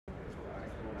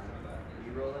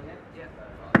rolling it? Yeah.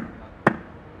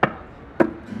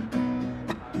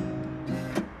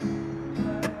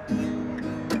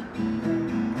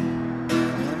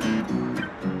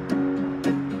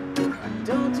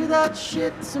 Don't do that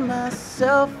shit to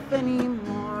myself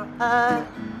anymore. I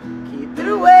keep it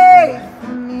away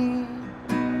from me.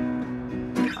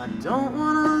 I don't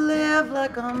wanna live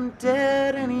like I'm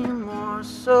dead anymore,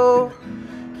 so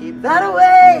keep that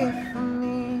away from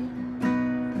me.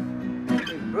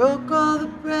 We broke all the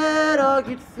bread,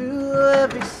 argued through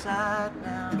every side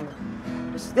now.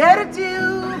 What's there to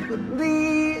do but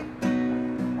leave?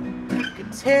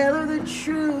 Could tailor the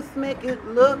truth, make it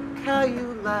look how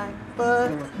you like,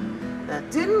 but that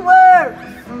didn't work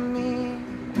for me.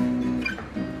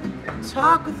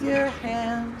 Talk with your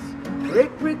hands,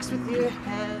 break bricks with your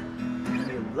head.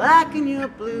 You're black and you're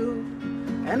blue,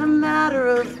 and a matter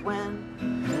of when.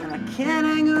 And I can't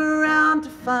hang around to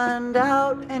find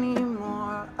out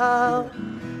anymore. I'll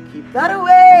keep that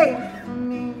away from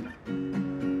me.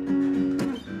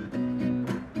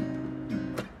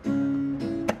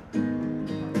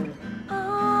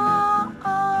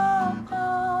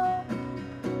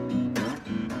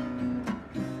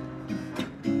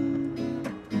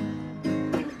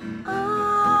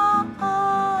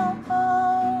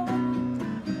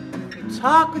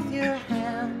 Talk with your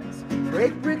hands,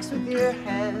 break bricks with your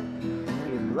head.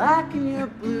 You're black and you're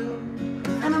blue,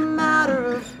 and a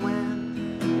matter of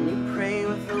when. And you pray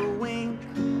with a wink,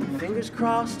 fingers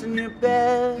crossed in your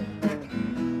bed.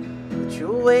 But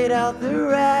you'll wait out the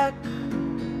wreck.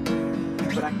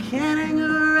 But I can't hang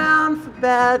around for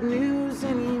bad news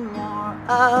anymore.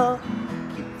 I'll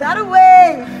keep that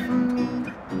away from me.